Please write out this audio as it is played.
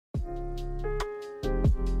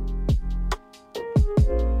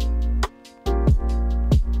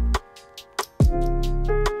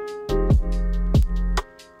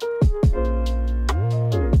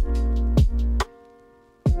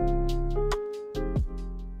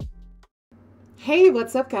Hey,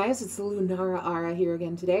 what's up guys? It's Lunara Ara here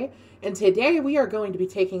again today, and today we are going to be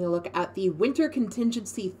taking a look at the Winter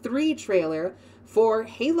Contingency 3 trailer for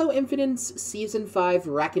Halo Infinite's Season 5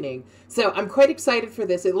 Reckoning. So I'm quite excited for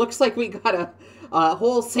this. It looks like we got a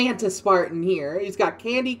whole Santa Spartan here. He's got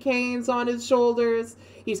candy canes on his shoulders,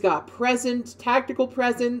 he's got tactical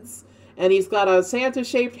presents, and he's got a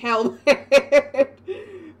Santa-shaped helmet,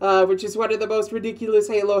 which is one of the most ridiculous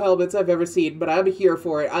Halo helmets I've ever seen, but I'm here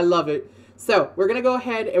for it. I love it. So we're gonna go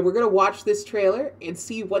ahead and we're gonna watch this trailer and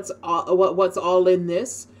see what's all in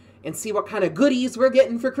this, and see what kind of goodies we're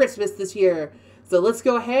getting for Christmas this year. So let's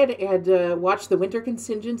go ahead and watch the Winter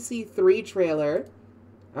Contingency 3 trailer.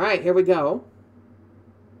 All right, here we go.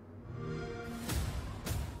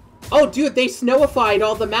 Oh, dude, they snowified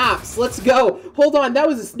all the maps. Let's go. Hold on, that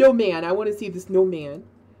was a snowman. I want to see the snowman.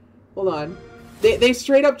 Hold on. They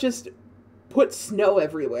straight up just put snow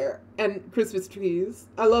everywhere and Christmas trees.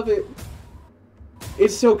 I love it.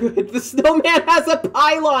 It's so good. The snowman has a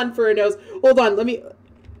pylon for a nose. Hold on,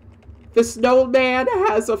 The snowman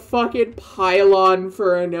has a fucking pylon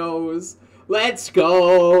for a nose. Let's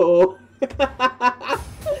go.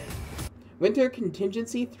 Winter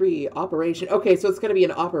Contingency 3 Operation. Okay, so it's going to be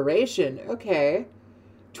an operation. Okay.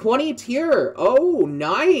 20 tier. Oh,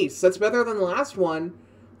 nice. That's better than the last one.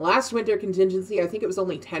 Last Winter Contingency, I think it was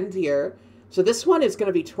only 10 tier. So this one is going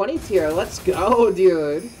to be 20 tier. Let's go,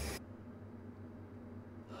 dude.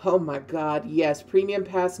 Oh my god, yes. Premium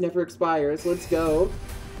Pass never expires. Let's go.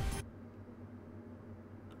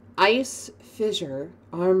 Ice Fissure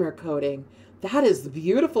Armor Coating. That is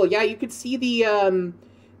beautiful. Yeah, you could see the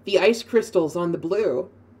ice crystals on the blue.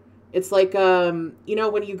 It's like, you know,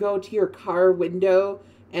 when you go to your car window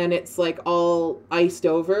and it's like all iced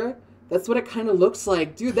over? That's what it kind of looks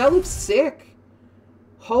like. Dude, that looks sick.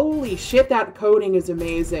 Holy shit, that coating is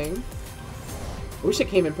amazing. I wish it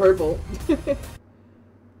came in purple.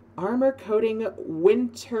 Armor Coating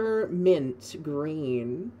Winter Mint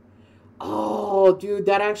Green. Oh, dude,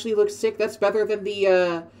 that actually looks sick. That's better than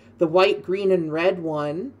the white, green, and red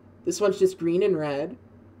one. This one's just green and red.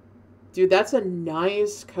 Dude, that's a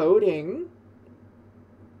nice coating.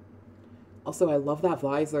 Also, I love that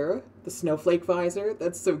visor. The snowflake visor.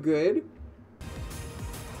 That's so good.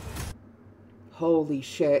 Holy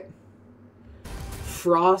shit.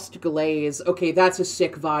 Frost Glaze. Okay, that's a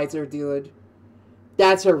sick visor, dude.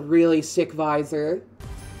 That's a really sick visor.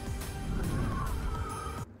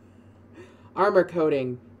 Armor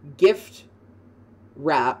Coating. Gift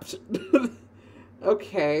Wrapped.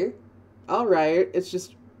 Okay. Alright. It's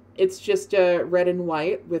just red and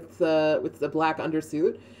white with the black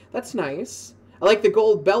undersuit. That's nice. I like the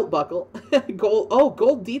gold belt buckle.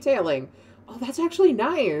 Gold detailing. Oh, that's actually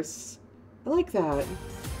nice. I like that.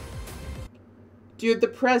 Dude, the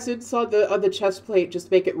presents on the chest plate just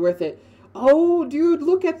make it worth it. Oh, dude,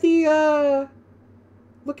 look at the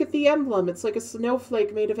emblem. It's like a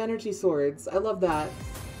snowflake made of energy swords. I love that.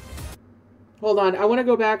 Hold on, I want to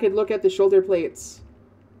go back and look at the shoulder plates.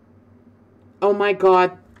 Oh my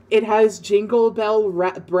god. It has Jingle Bell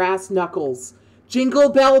brass knuckles. Jingle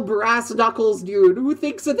Bell brass knuckles, dude. Who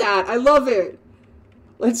thinks of that? I love it.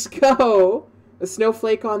 Let's go. A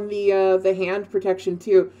snowflake on the hand protection,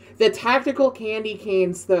 too. The tactical candy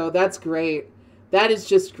canes, though. That's great. That is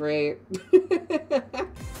just great.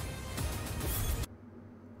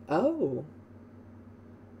 Oh.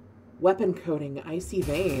 Weapon coating, icy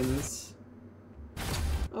veins.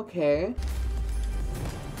 Okay.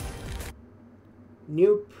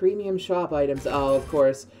 New premium shop items. Oh, of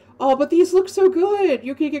course. Oh, but these look so good.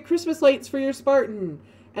 You could get Christmas lights for your Spartan.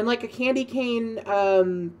 And like a candy cane,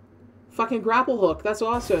 fucking grapple hook. That's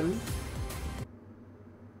awesome.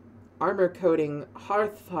 Armor coating,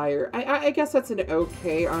 Hearthfire. I guess that's an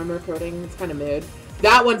okay armor coating. It's kind of mid.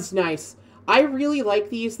 That one's nice. I really like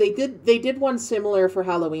these. They did one similar for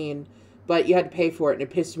Halloween, but you had to pay for it and it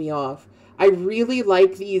pissed me off. I really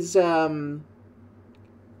like these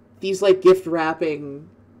like gift wrapping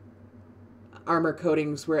armor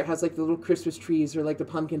coatings where it has like the little Christmas trees or like the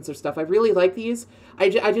pumpkins or stuff. I really like these. I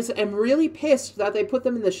just am really pissed that they put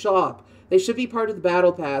them in the shop. They should be part of the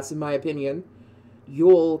battle pass in my opinion.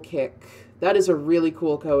 Yule Kick. That is a really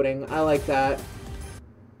cool coating. I like that.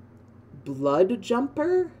 Blood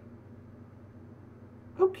Jumper?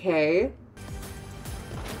 Okay.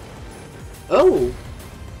 Oh!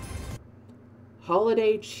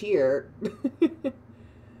 Holiday Cheer.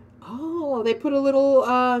 Oh, they put a little,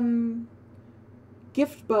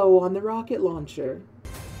 gift bow on the rocket launcher.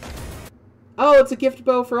 Oh, it's a gift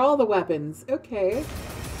bow for all the weapons. Okay.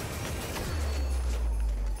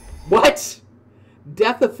 What?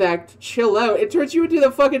 Death effect, chill out. It turns you into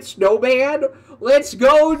the fucking snowman? Let's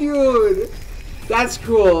go, dude! That's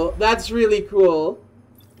cool. That's really cool.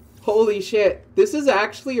 Holy shit. This is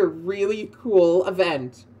actually a really cool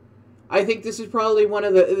event. I think this is probably one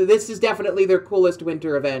of the... This is definitely their coolest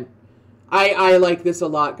winter event. I like this a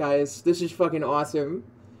lot, guys. This is fucking awesome.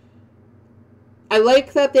 I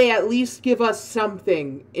like that they at least give us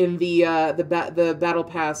something in the Battle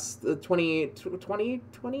Pass, the 20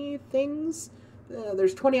 things?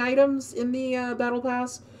 There's 20 items in the Battle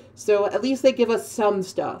Pass. So at least they give us some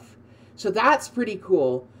stuff. So that's pretty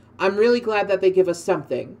cool. I'm really glad that they give us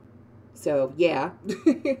something. So, yeah.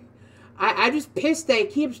 I'm just pissed they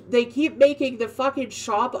keep making the fucking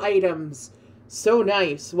shop items so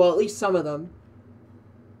nice. Well, at least some of them.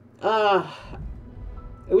 I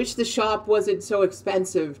wish the shop wasn't so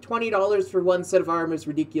expensive. $20 for one set of armor is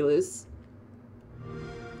ridiculous.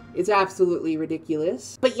 It's absolutely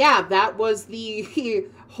ridiculous. But yeah, that was the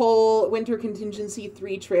whole Winter Contingency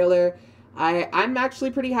 3 trailer. I'm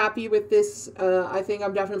actually pretty happy with this. I think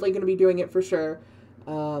I'm definitely going to be doing it for sure.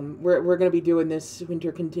 We're going to be doing this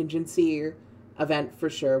Winter Contingency event for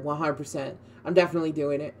sure, 100%. I'm definitely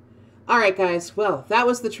doing it. Alright guys, well, that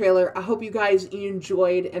was the trailer. I hope you guys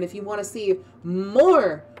enjoyed, and if you want to see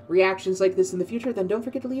more reactions like this in the future, then don't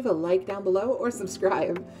forget to leave a like down below or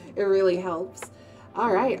subscribe. It really helps.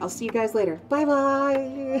 Alright, I'll see you guys later.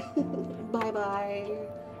 Bye-bye! Bye-bye!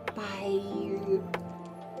 Bye!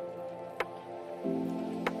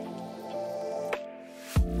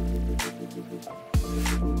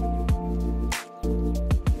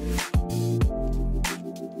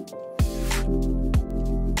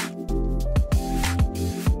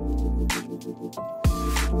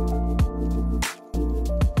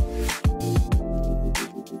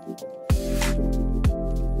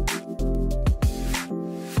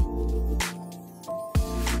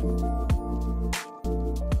 Bye.